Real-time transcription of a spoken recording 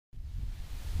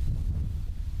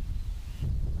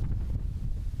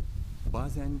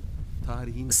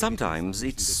Sometimes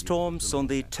it storms on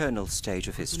the eternal stage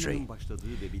of history.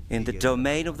 In the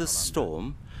domain of the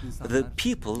storm, the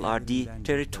people are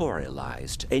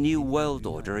deterritorialized. A new world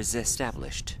order is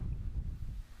established.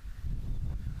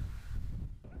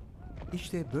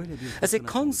 As a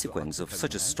consequence of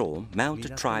such a storm,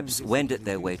 mounted tribes wended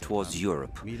their way towards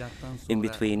Europe. In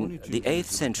between the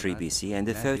 8th century BC and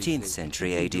the 13th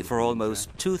century AD for almost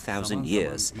 2,000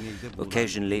 years,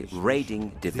 occasionally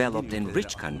raiding developed and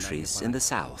rich countries in the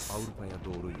south.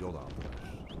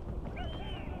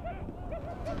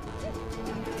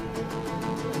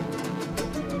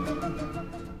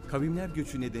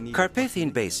 Carpathian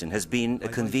Basin has been a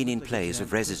convenient place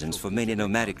of residence for many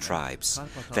nomadic tribes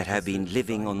that have been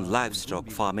living on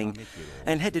livestock farming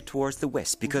and headed towards the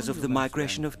west because of the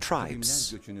migration of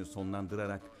tribes.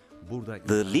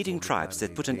 The leading tribes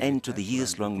that put an end to the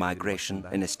years-long migration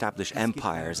and established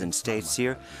empires and states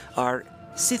here are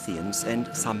Scythians and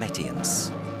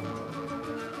Sarmatians.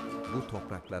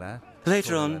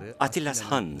 Later on, Attila's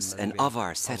Huns and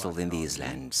Avar settled in these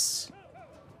lands.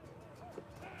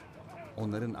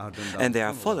 And they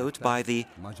are followed by the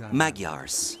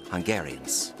Magyars,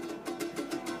 Hungarians.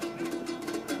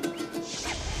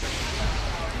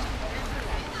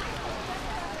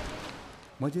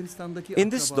 In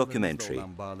this documentary,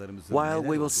 while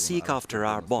we will seek after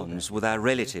our bonds with our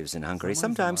relatives in Hungary,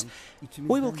 sometimes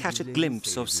we will catch a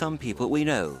glimpse of some people we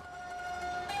know.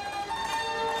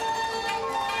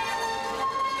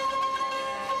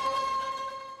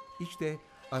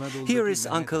 Here is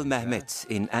Uncle Mehmet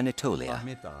in Anatolia,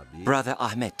 Brother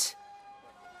Ahmet,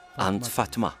 Aunt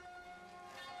Fatma.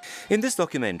 In this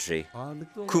documentary,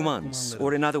 CUMANS,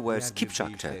 or in other words,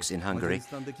 Kipchak Turks in Hungary,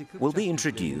 will be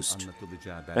introduced,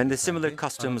 and the similar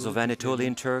customs of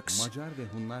Anatolian Turks,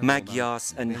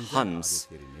 Magyars and Huns,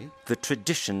 the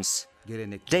traditions,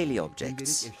 daily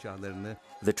objects,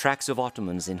 the tracks of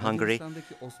Ottomans in Hungary,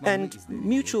 and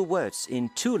mutual words in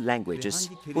 2 languages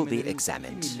will be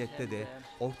examined.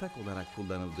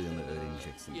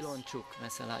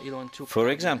 For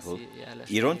example,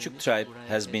 İronçuk tribe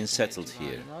has been settled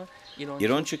here.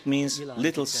 İronçuk means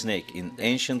little snake in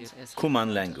ancient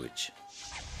Cuman language.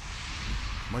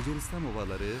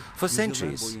 For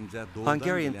centuries,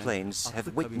 Hungarian plains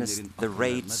have witnessed the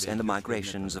raids and the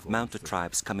migrations of mounted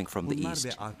tribes coming from the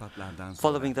east.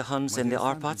 Following the Huns and the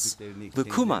Arpats, the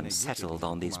Cummans settled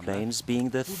on these plains, being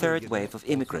the 3rd wave of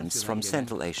immigrants from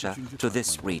Central Asia to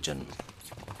this region.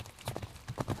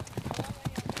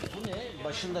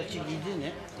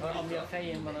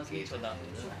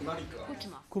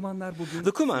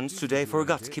 The Cummans today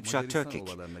forgot Kipchak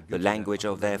Turkic, the language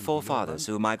of their forefathers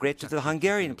who migrated to the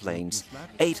Hungarian plains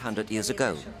 800 years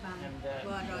ago.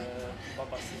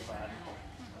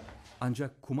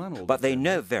 But they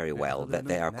know very well that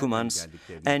they are Cummans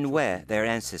and where their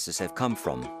ancestors have come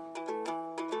from.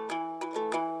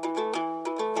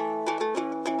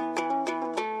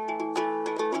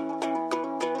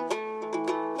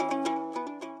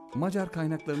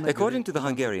 According to the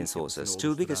Hungarian sources,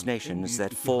 2 biggest nations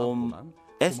that form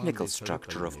ethnical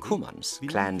structure of Cummans,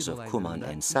 clans of Cuman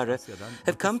and Sarı,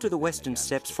 have come to the western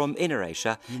steppes from Inner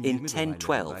Asia in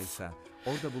 1012.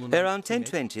 Around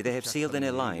 1020 they have sealed an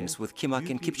alliance with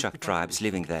Kimak and Kipchak tribes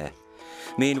living there.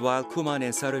 Meanwhile, Cuman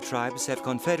and Sarı tribes have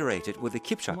confederated with the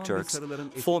Kipchak Turks,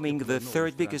 forming the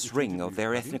 3rd biggest ring of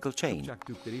their ethnical chain.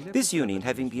 This union,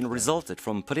 having been resulted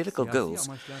from political goals,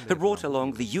 have brought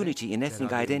along the unity in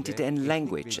ethnic identity and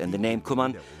language, and the name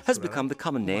Cuman has become the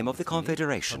common name of the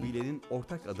confederation.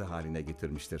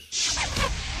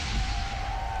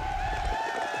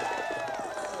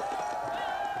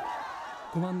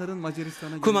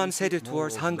 Cummans headed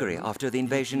towards Hungary after the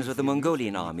invasions of the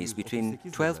Mongolian armies between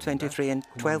 1223 and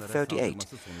 1238.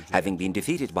 Having been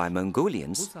defeated by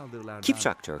Mongolians,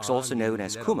 Kipchak Turks, also known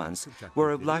as Cummans,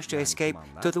 were obliged to escape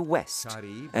to the west,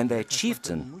 and their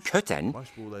chieftain, Köten,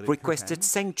 requested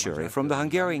sanctuary from the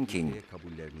Hungarian king.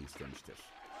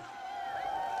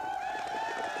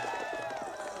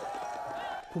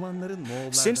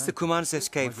 Since the Cummans'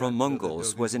 escape from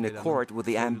Mongols was in accord with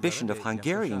the ambition of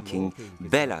Hungarian King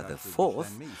Bela IV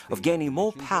of gaining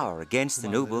more power against the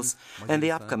nobles and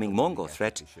the upcoming Mongol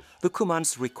threat, the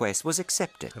Cummans' request was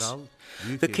accepted.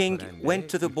 The king went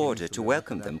to the border to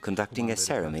welcome them, conducting a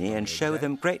ceremony and show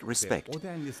them great respect,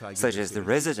 such as the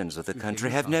residents of the country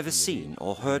have never seen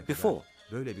or heard before.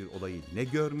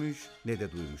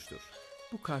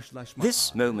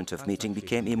 This moment of meeting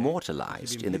became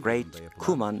immortalized in the great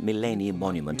Cuman Millennium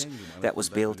Monument that was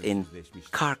built in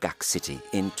Kargak city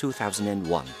in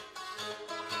 2001.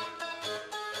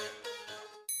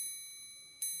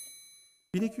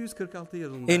 In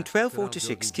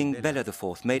 1246, King Bela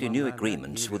IV made a new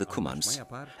agreement with the Cummans,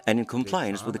 and in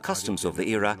compliance with the customs of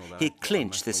the era, he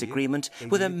clinched this agreement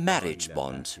with a marriage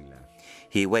bond.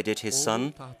 He wedded his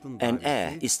son and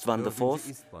heir Istvan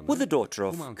IV with the daughter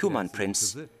of Cuman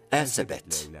Prince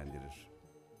Erzsebet.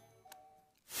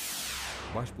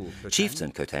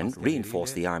 Chieftain Köthen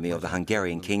reinforced the army of the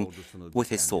Hungarian king with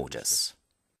his soldiers.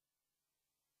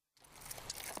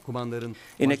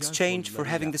 In exchange for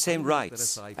having the same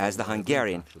rights as the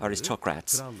Hungarian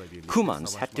aristocrats,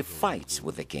 Cummans had to fight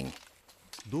with the king.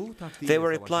 They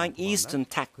were applying Eastern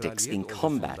tactics in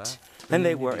combat, and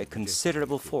they were a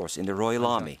considerable force in the royal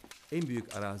army.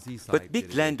 But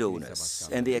big landowners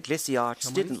and the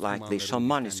ecclesiarchs didn't like the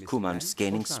shamanist Cummans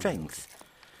gaining strength.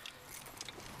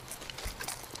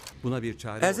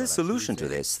 As a solution to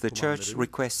this, the church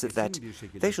requested that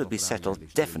they should be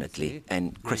settled definitely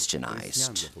and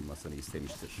Christianized.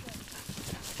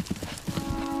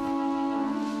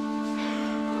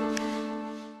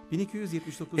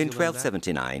 In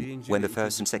 1279, when the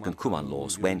first and second Cuman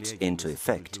laws went into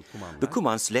effect, the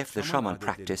Cumans left the shaman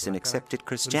practice and accepted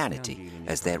Christianity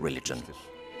as their religion.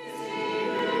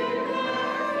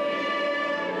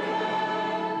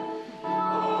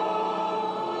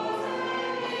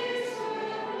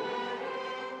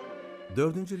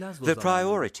 The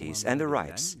priorities and the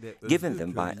rights given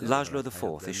them by Lajlo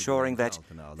IV, assuring that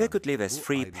they could live as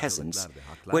free peasants,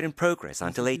 were in progress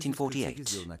until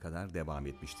 1848.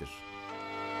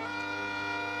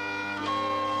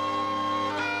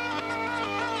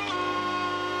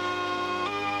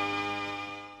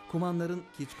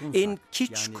 In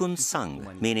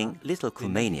Kichkunsang, meaning Little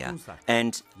Cumania,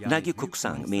 and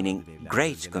Nagykuksang, meaning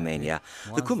Great Cumania,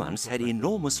 the Cumans had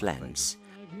enormous lands.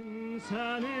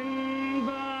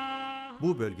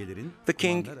 The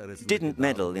king didn't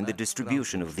meddle in the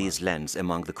distribution of these lands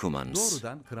among the Cumans.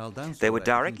 They were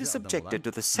directly subjected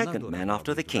to the second man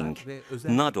after the king,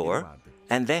 Nador,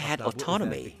 and they had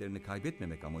autonomy.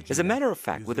 As a matter of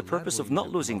fact, with the purpose of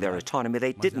not losing their autonomy,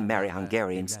 they didn't marry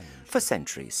Hungarians for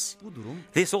centuries.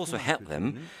 This also helped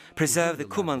them preserve the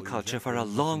Cuman culture for a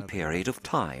long period of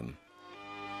time.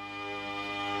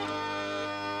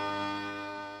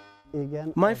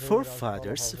 My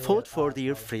forefathers fought for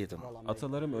their freedom.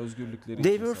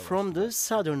 They were from the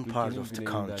southern part of the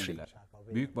country.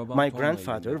 My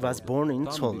grandfather was born in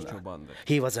Tolna.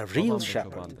 He was a real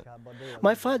shepherd.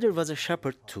 My father was a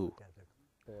shepherd too.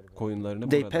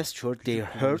 They pastured their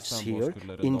herds here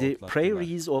in the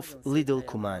prairies of Little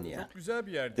Cumania.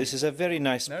 This is a very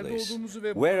nice place.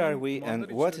 Where are we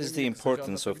and what is the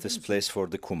importance of this place for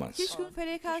the Cumans?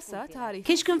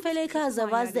 Kishkünfelekaza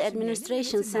was the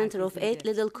administration center of 8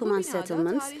 Little Cuman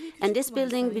settlements, and this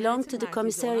building belonged to the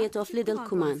commissariat of Little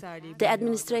Cuman, the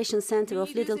administration center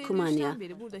of Little Cumania.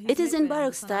 It is in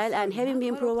Baroque style and having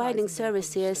been providing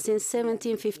service here since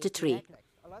 1753.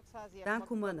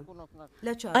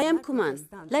 I am Cuman.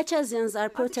 Lachazians are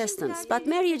Protestants, but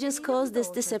marriages caused this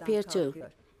disappear too.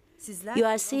 You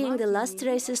are seeing the last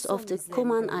traces of the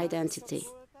Cuman identity.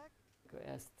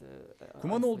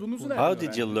 How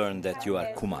did you learn that you are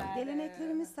Cuman?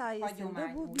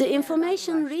 The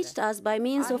information reached us by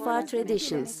means of our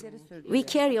traditions. We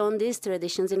carry on these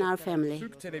traditions in our family.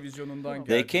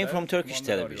 They came from Turkish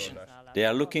television. They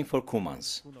are looking for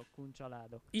Cumans.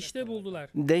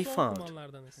 They found.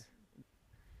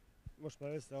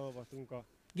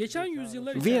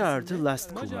 We are the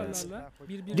last Cumans.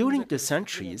 During the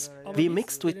centuries, we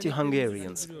mixed with the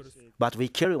Hungarians, but we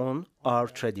carry on our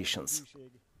traditions.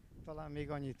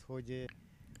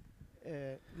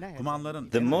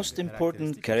 The most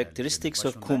important characteristics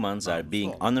of Cumans are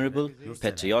being honorable,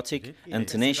 patriotic, and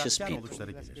tenacious people.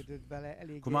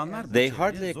 They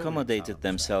hardly accommodated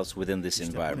themselves within this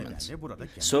environment,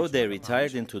 so they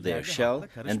retired into their shell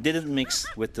and didn't mix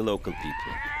with the local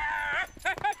people.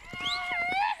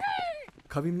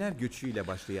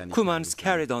 Cumans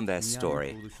carried on their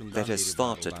story that has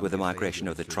started with the migration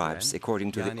of the tribes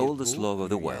according to the oldest law of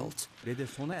the world.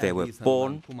 They were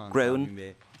born,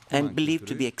 grown, and believed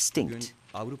to be extinct.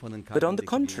 But on the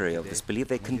contrary of this belief,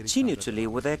 they continue to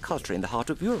live with their culture in the heart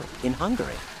of Europe, in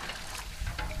Hungary.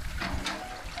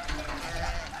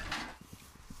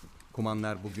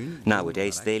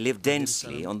 Nowadays, they live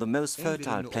densely on the most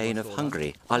fertile plain of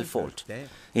Hungary, Alfold,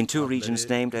 in two regions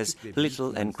named as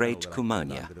Little and Great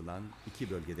Cumania.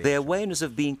 Their awareness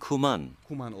of being Cuman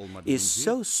is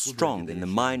so strong in the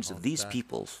minds of these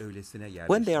people.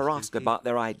 When they are asked about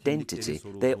their identity,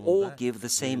 they all give the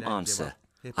same answer: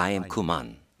 I am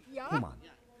Cuman.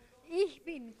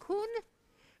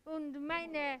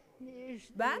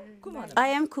 I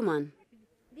am Cuman,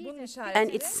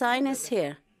 and its sign is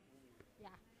here.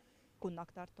 I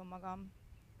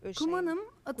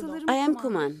am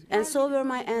Cuman, and so were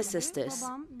my ancestors.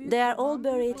 They are all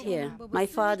buried here. My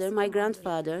father, my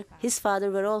grandfather, his father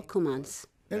were all Cumans.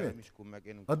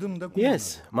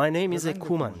 Yes, my name is a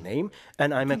Cuman name,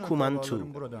 and I'm a Cuman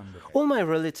too. All my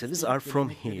relatives are from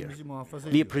here.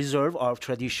 We preserve our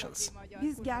traditions.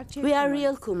 We are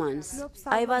real Cumans.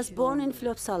 I was born in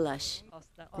Flopsallash.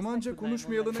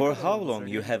 For how long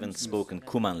you haven't spoken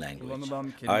Cuman language?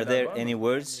 Are there any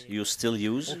words you still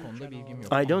use?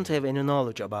 I don't have any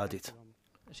knowledge about it.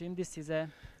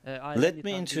 Let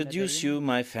me introduce you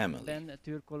my family.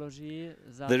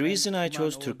 The reason I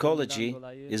chose Turkology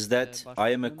is that I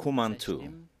am a Cuman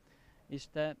too.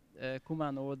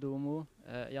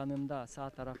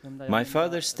 My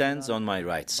father stands on my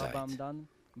right side.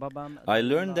 I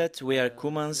learned that we are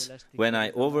Cumans when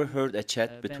I overheard a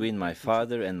chat between my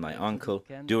father and my uncle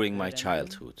during my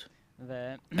childhood.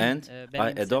 And I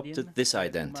adopted this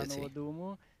identity.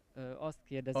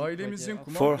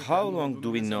 For how long do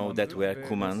we know that we are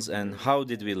Cumans and how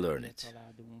did we learn it?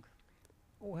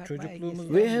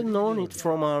 We have known it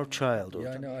from our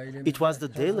childhood. It was the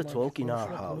daily talk in our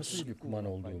house.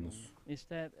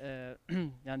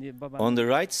 On the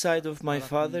right side of my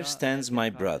father stands my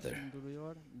brother.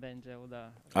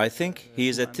 I think he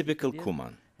is a typical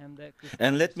Cuman.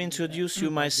 And let me introduce you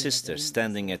my sister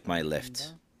standing at my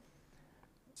left.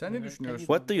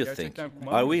 What do you think?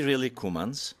 Are we really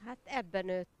Cumans?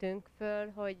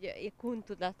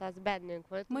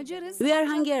 We are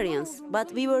Hungarians,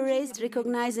 but we were raised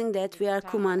recognizing that we are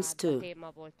Cumans too.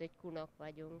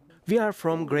 We are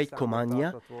from Great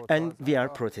Cumania and we are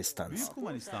Protestants.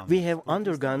 We have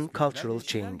undergone cultural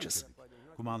changes.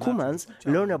 Cumans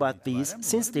learn about these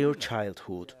since their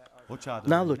childhood.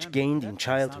 Knowledge gained in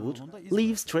childhood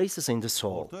leaves traces in the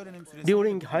soul.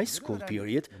 During high school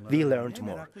period, we learned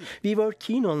more. We were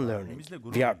keen on learning.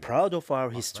 We are proud of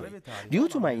our history. Due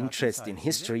to my interest in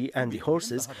history and the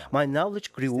horses, my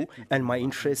knowledge grew and my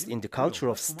interest in the culture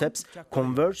of steppes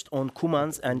converged on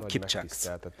Cumans and Kipchaks.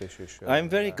 I am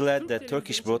very glad that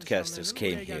Turkish broadcasters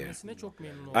came here.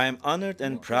 I am honored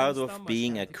and proud of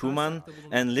being a Cuman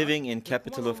and living in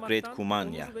capital of Great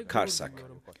Cumania, Karsak.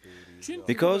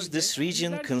 Because this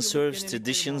region conserves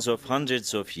traditions of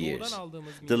hundreds of years.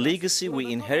 The legacy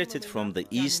we inherited from the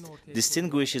East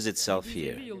distinguishes itself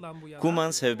here.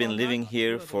 Cumans have been living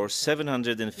here for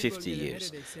 750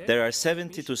 years. There are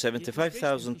 70 to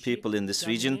 75,000 people in this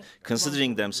region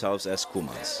considering themselves as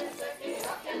Cumans.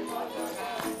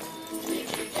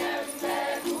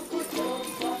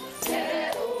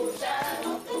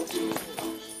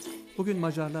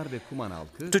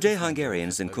 Today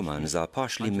Hungarians and Cumans are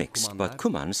partially mixed, but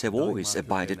Cumans have always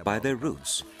abided by their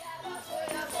roots.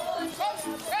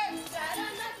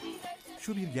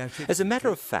 As a matter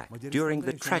of fact, during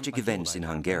the tragic events in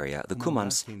Hungary, the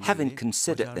Cumans haven't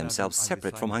considered themselves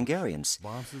separate from Hungarians.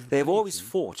 They have always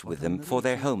fought with them for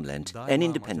their homeland and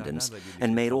independence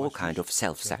and made all kinds of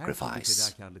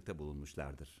self-sacrifice.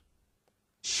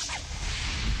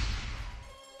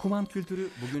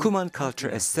 Cuman culture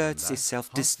asserts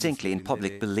itself distinctly in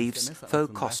public beliefs,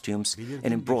 folk costumes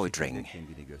and embroidering.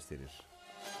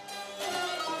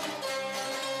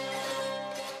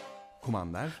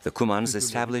 The Cumans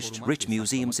established rich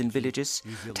museums in villages,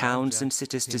 towns and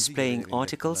cities displaying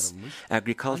articles,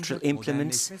 agricultural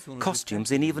implements,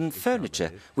 costumes and even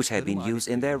furniture which have been used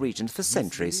in their region for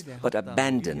centuries but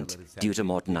abandoned due to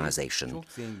modernization,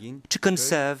 to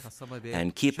conserve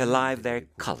and keep alive their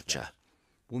culture.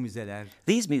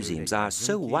 These museums are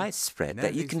so widespread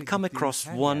that you can come across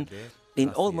one in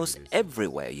almost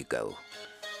everywhere you go.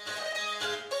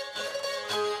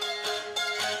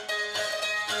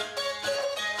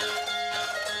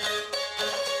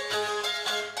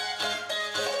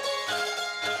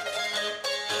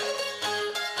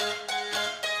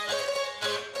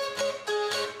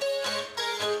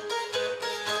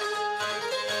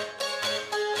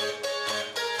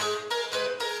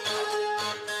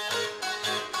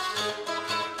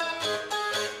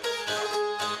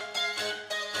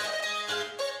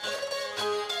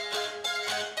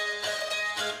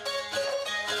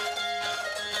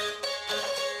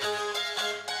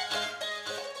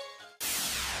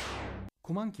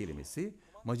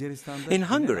 In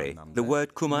Hungary, the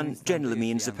word Cuman generally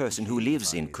means a person who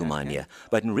lives in Cumania,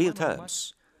 but in real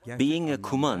terms, being a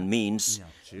Cuman means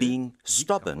being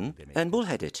stubborn and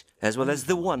bullheaded, as well as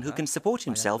the one who can support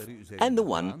himself and the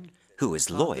one who is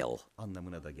loyal.